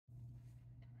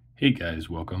Hey guys,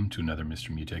 welcome to another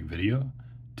Mr. Mutech video.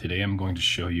 Today I'm going to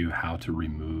show you how to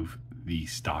remove the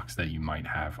stocks that you might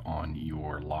have on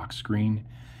your lock screen.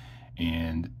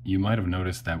 And you might have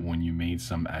noticed that when you made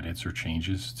some edits or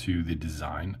changes to the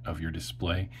design of your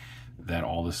display, that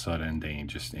all of a sudden they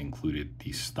just included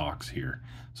these stocks here.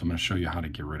 So I'm going to show you how to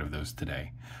get rid of those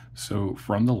today. So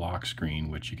from the lock screen,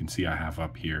 which you can see I have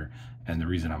up here, and the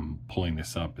reason I'm pulling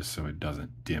this up is so it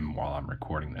doesn't dim while I'm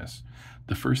recording this.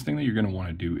 The first thing that you're going to want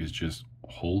to do is just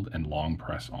hold and long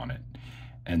press on it.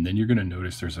 And then you're going to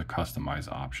notice there's a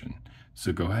customize option.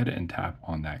 So go ahead and tap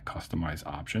on that customize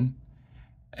option.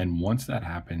 And once that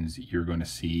happens, you're going to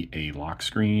see a lock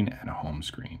screen and a home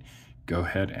screen. Go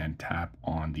ahead and tap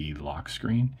on the lock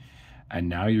screen. And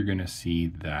now you're going to see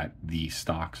that the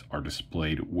stocks are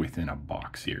displayed within a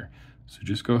box here. So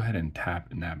just go ahead and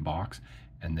tap in that box,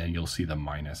 and then you'll see the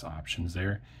minus options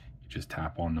there. You just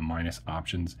tap on the minus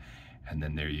options, and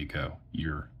then there you go.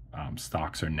 Your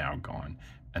stocks are now gone.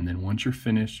 And then once you're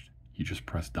finished, you just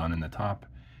press done in the top,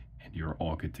 and you're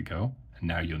all good to go. And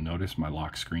now you'll notice my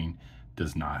lock screen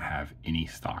does not have any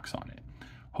stocks on it.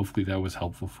 Hopefully that was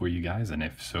helpful for you guys, and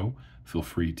if so, feel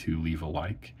free to leave a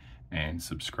like and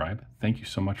subscribe. Thank you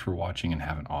so much for watching, and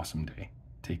have an awesome day.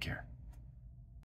 Take care.